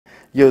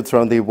Youths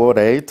from the Ward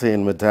 8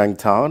 in Madang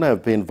town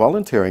have been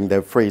volunteering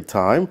their free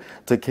time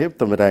to keep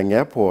the Madang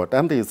airport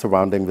and the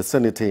surrounding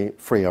vicinity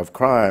free of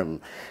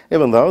crime.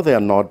 Even though they are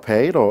not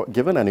paid or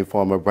given any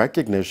form of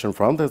recognition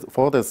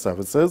for their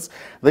services,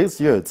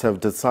 these youths have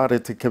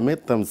decided to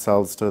commit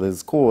themselves to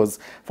this cause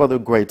for the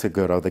greater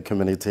good of the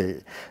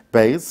community.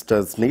 Based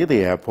just near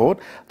the airport,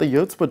 the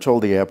youths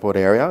patrol the airport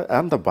area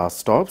and the bus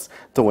stops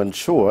to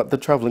ensure the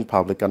travelling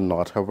public are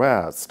not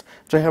harassed.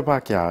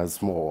 Jehabakia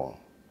has more.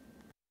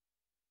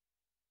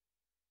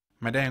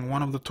 Madang,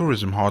 one of the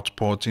tourism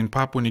hotspots in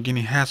Papua New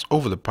Guinea, has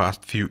over the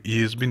past few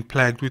years been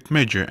plagued with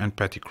major and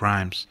petty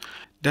crimes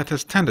that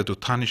has tended to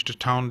tarnish the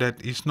town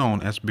that is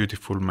known as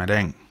beautiful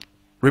Madang.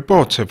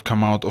 Reports have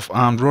come out of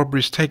armed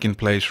robberies taking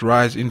place,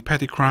 rise in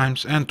petty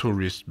crimes and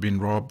tourists being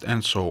robbed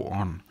and so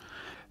on.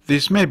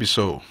 This may be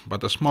so,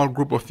 but a small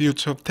group of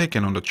youths have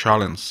taken on the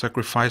challenge,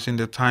 sacrificing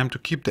their time to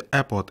keep the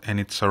airport and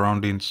its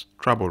surroundings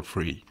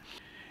trouble-free.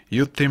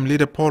 Youth team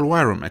leader Paul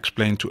Wyram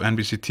explained to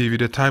NBC TV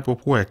the type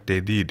of work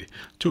they did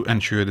to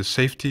ensure the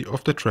safety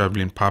of the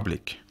traveling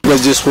public.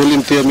 Just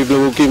volunteer me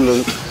blow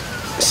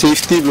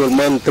safety blow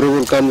man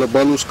travel come la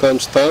balus come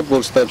stop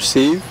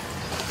safe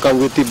come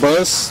with the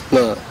bus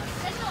na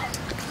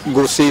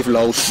go safe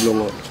laos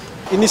blow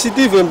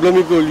initiative and blow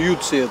me blow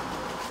youth said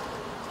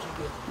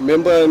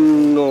remember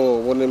no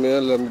one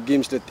me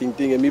games that thing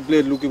and me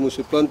play looking mo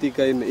plantika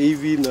in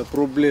AV na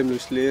problem no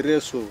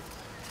slere so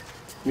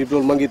mi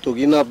blol mangi to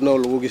ginap now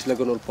lo gis la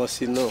gonol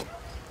passin now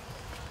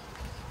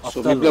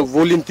so mi blol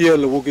volunteer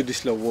lo wogi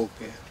dis la work.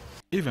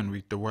 Even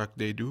with the work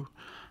they do,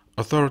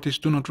 authorities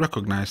do not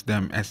recognize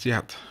them as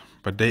yet,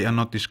 but they are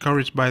not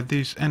discouraged by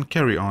this and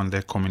carry on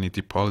their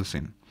community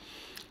policing.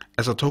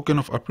 As a token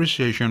of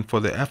appreciation for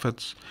their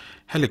efforts,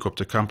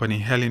 helicopter company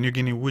Heli New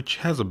Guinea, which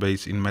has a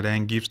base in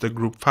Madang, gives the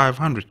group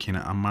 500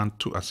 kina a month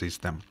to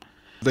assist them.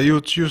 The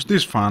youths use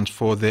these funds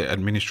for their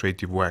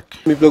administrative work.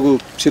 Mi plago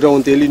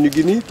siraon Heli New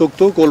Guinea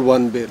talk all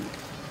one bell.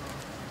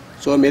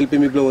 So I'm helping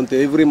me blow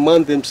every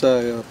month I'm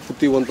sa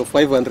puti 1 to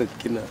 500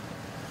 kina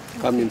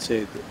come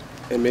inside.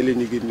 I'm Heli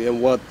New Guinea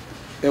and what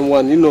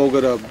M1 you know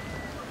got a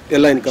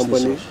airline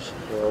company.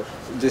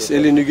 This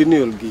Heli New Guinea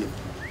will give.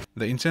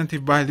 The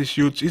incentive by these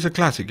youths is a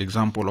classic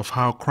example of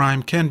how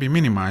crime can be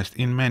minimized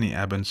in many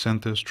urban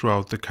centers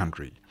throughout the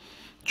country.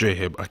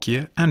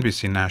 Jehabakia,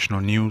 NBC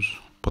National News,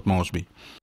 Port Moresby.